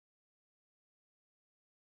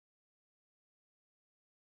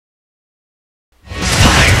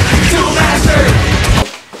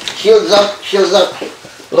Shields up, shields up.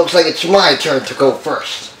 Looks like it's my turn to go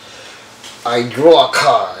first. I draw a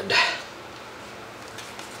card.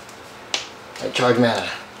 I charge mana.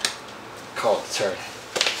 Call it turn.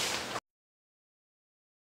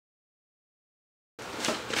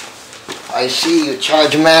 I see you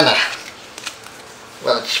charge mana.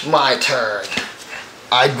 Well, it's my turn.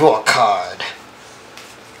 I draw a card.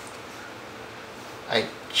 I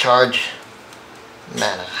charge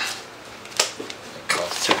mana. I call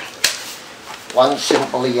it turn. One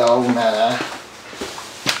simple yellow mana.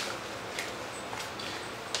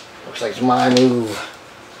 Looks like it's my move.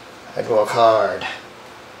 I draw a card.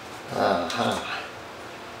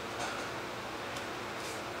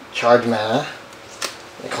 Charge mana.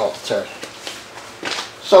 I call it turn.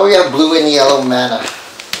 So we have blue and yellow mana.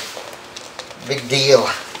 Big deal.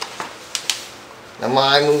 Now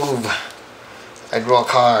my move. I draw a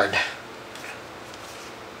card.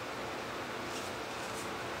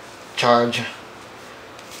 Charge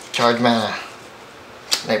mana.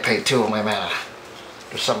 And I pay 2 of my mana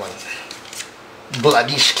to someone.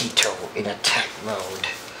 Bloody Skeeto in attack mode.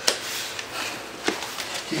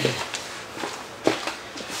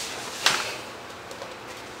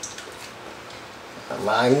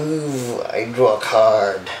 My move, I draw a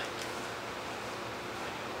card.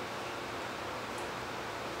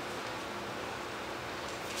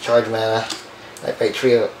 Charge mana. I pay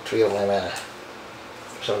 3 of my mana.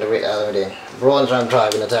 So the great out of it in. Bronze Arm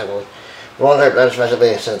Tribe in attack mode. Bronze Arm Tribe special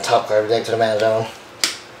base and top card next to the mana zone.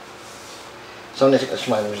 So that's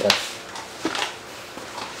my move done.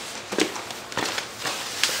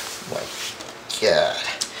 My god.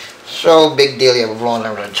 So big deal, you have a Bronze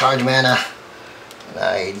Arm Tribe. Charge mana. And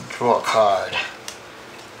I draw a card.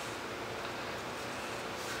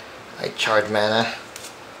 I charge mana.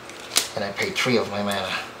 And I pay 3 of my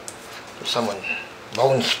mana to someone.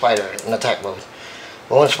 Bone Spider in attack mode.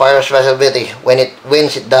 Bone Spider special ability. When it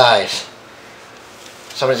wins, it dies.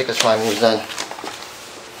 Somebody gets my moves done.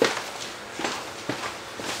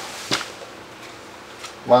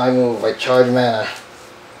 My move, I charge mana.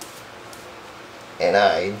 And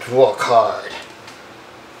I draw a card.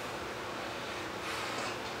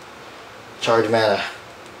 Charge mana.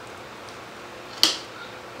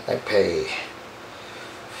 I pay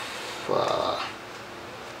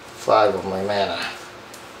 5 of my mana.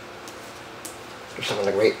 Do something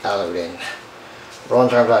the great Aladdin.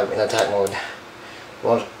 Bronze Arm Drive in attack mode.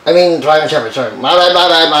 Drive and Shepherd, sorry. My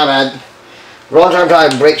bad. Bronze Arm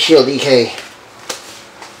Drive, break shield, EK.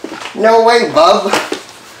 No way, bub.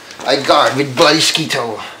 I guard with Bloody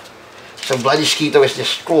Skeeto. So Bloody Skeeto is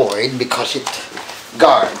destroyed because it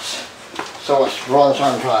guards. So it's Bronze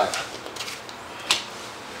Arm Drive.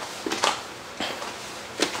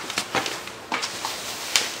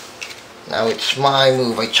 Now it's my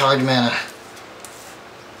move. I charge mana.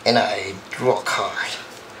 And I draw a card.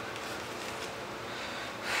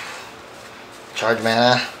 Charge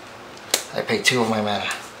mana. I pay 2 of my mana.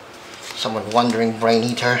 Someone Wandering Brain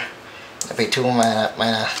Eater. I pay 2 of my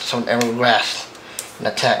mana. Someone Emerald Grass. An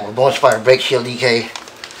attack with Bone Spider, break shield, DK.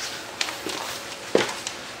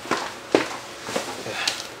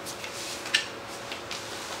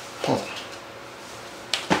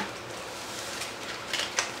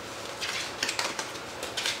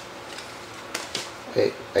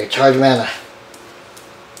 I charge mana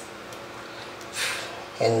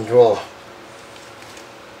and draw.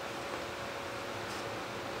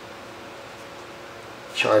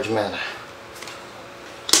 Charge mana.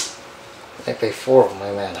 I pay 4 of my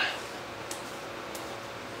mana.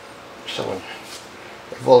 Someone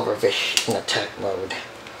Revolver Fish in attack mode.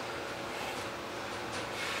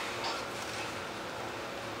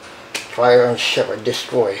 Fire Shepherd,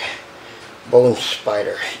 destroy. Bone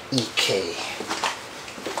Spider, EK.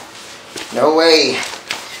 No way.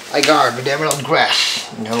 I guard with Emerald Grass.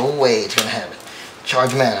 No way it's gonna happen.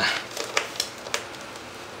 Charge mana.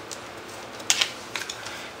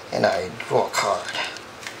 And I draw a card.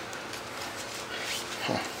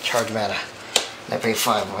 Charge mana. And I pay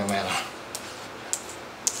 5 of my mana.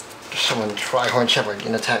 Someone Trihorn Shepherd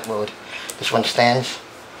in attack mode. This one stands.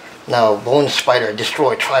 Now Bone Spider,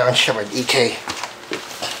 destroy Trihorn Shepherd, EK.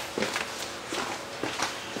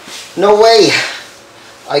 No way!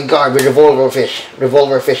 I guard with Revolver Fish.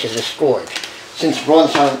 Revolver Fish is destroyed. Since Bone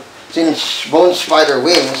Spider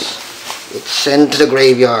wins, it's sent to the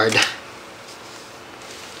graveyard.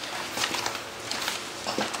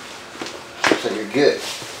 So you're good.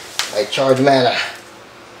 I charge mana.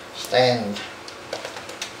 Stand.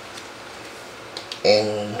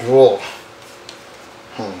 And draw.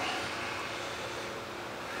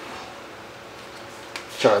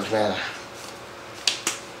 Charge mana.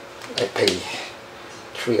 I pay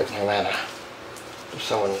 3 of my mana.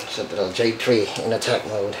 Someone Sentinel J3 in attack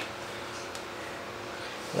mode.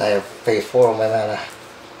 And I pay 4 of my mana.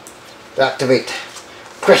 To activate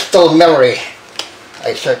Crystal Memory,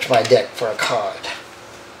 I search my deck for a card.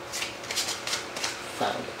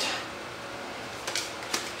 Found it.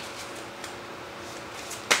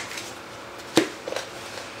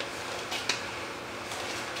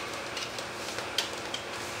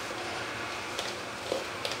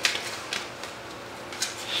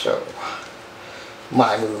 So,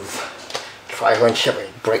 my move. Tri-Horn Shepherd,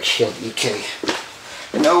 Break Shield, EK.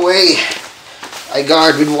 No way! I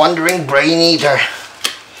guard with Wandering Brain Eater.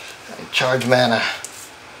 I charge mana.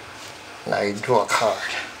 And I draw a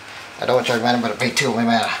card. I don't charge mana, but I pay 2 of my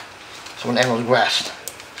mana. So an Emerald Grass.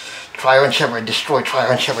 Tri-Horn Shepherd, destroy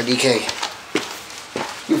Tri-Horn Shepherd, EK.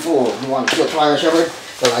 You fool, you want to kill Tri-Horn Shepherd?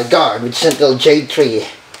 Well, I guard with Sentinel J3.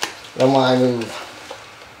 Now my move.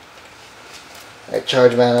 I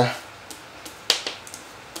charge mana.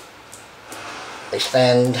 I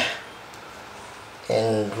stand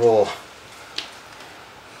and draw.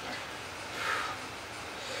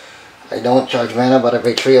 I don't charge mana, but I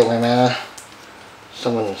pay 3 of my mana.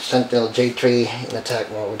 Summon Sentinel J3 in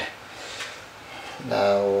attack mode.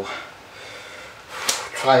 Now,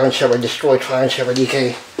 Tri-Horn Shepherd, destroy Tri-Horn Shepherd,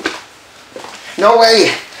 EK. No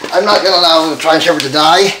way! I'm not gonna allow Tri-Horn Shepherd to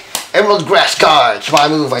die. Emerald Grass guards. My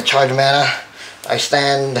move, I charge mana. I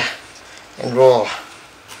stand and draw.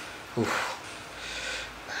 Oof.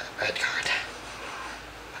 Bad card.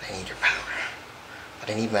 But I need your power. But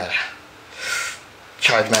I need mana.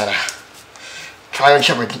 Charge mana. Tri-Horn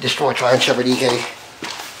Shepherd, destroy Tri-Horn Shepherd, EK.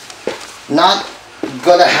 Not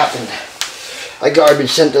gonna happen. I guard with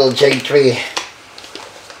Sentinel J3.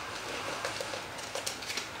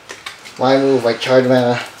 My move, I charge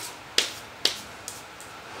mana.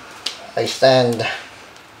 I stand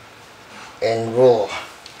and roll.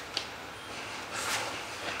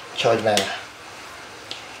 Charge mana.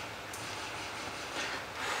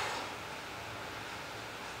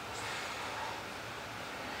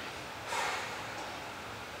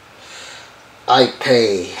 I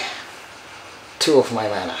pay 2 of my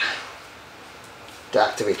mana to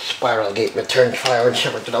activate Spiral Gate. Return Tri-Horn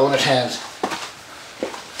Shepherd to the owner's hands.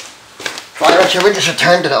 Tri-Horn Shepherd is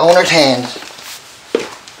returned to the owner's hands.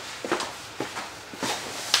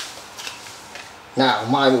 Now,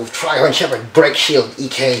 my move, Tri-Horn Shepherd, Break Shield,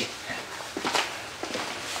 EK.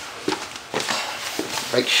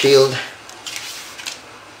 Break Shield.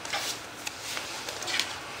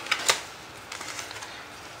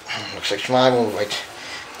 Looks like my move, right?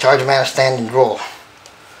 Charge mana, stand and draw.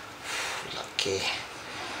 Lucky.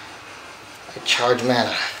 I charge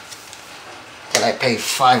mana. Then I pay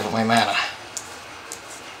 5 of my mana.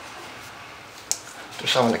 To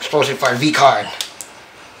summon Explosive Fire V card.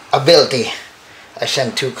 Ability. I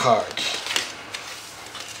send 2 cards.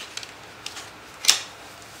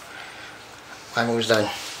 My move's done.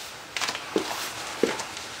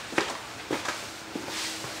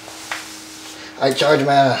 I charge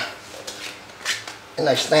mana. And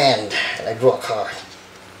I stand and I draw a card.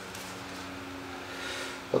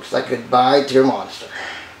 Looks like goodbye to your monster.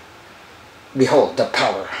 Behold the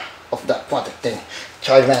power of that aquatic thing.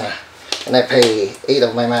 Charge mana. And I pay 8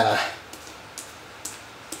 of my mana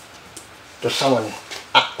to summon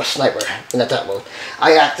Aqua Sniper in attack mode.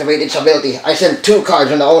 I activate its ability. I send 2 cards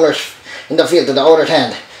in the field to the owner's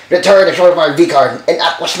hand. Return the Short Fire V card and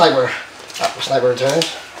Aqua Sniper. Aqua Sniper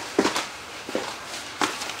returns.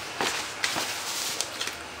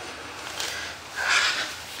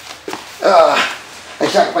 I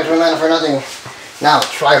sacrifice my mana for nothing. Now,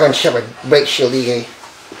 Tri-Horn Shepherd, Break Shield, EK.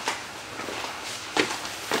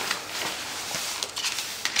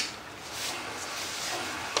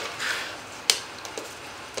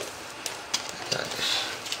 Got this.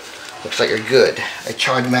 Looks like you're good. I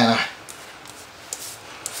charge mana.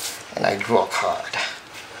 And I draw a card.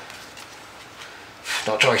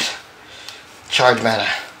 No choice. Charge mana.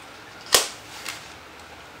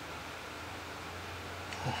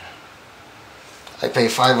 I pay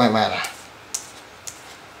 5 my mana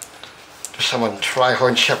to summon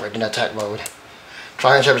Tri-Horn Shepherd in attack mode.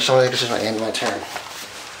 Tri-Horn Shepherd, summon, this is my end of my turn.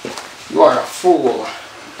 You are a fool.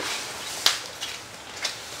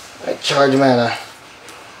 I charge mana.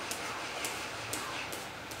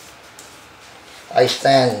 I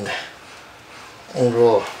stand and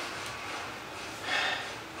draw.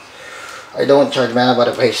 I don't charge mana, but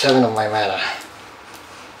I pay 7 of my mana.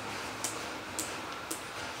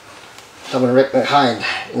 Summon Rick McHind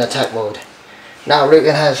in attack mode. Now Rick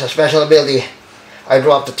has a special ability. I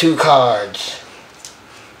draw up the 2 cards.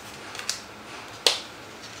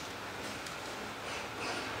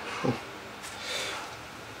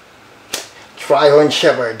 Tri-Horn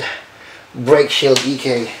Shepherd. Break Shield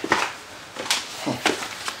EK.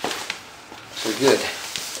 So good.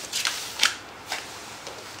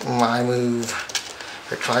 My move.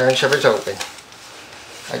 The Tri-Horn Shepherd's open.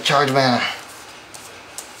 I charge mana.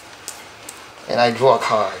 And I draw a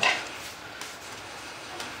card.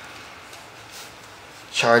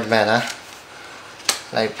 Charge mana.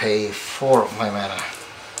 And I pay 4 of my mana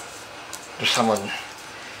to summon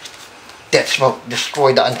Death Smoke,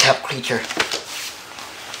 destroy the untapped creature.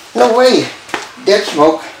 No way! Death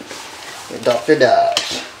Smoke. The doctor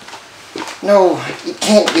dies. No, it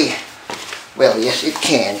can't be. Well, yes, it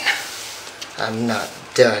can. I'm not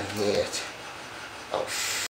done yet. Oh,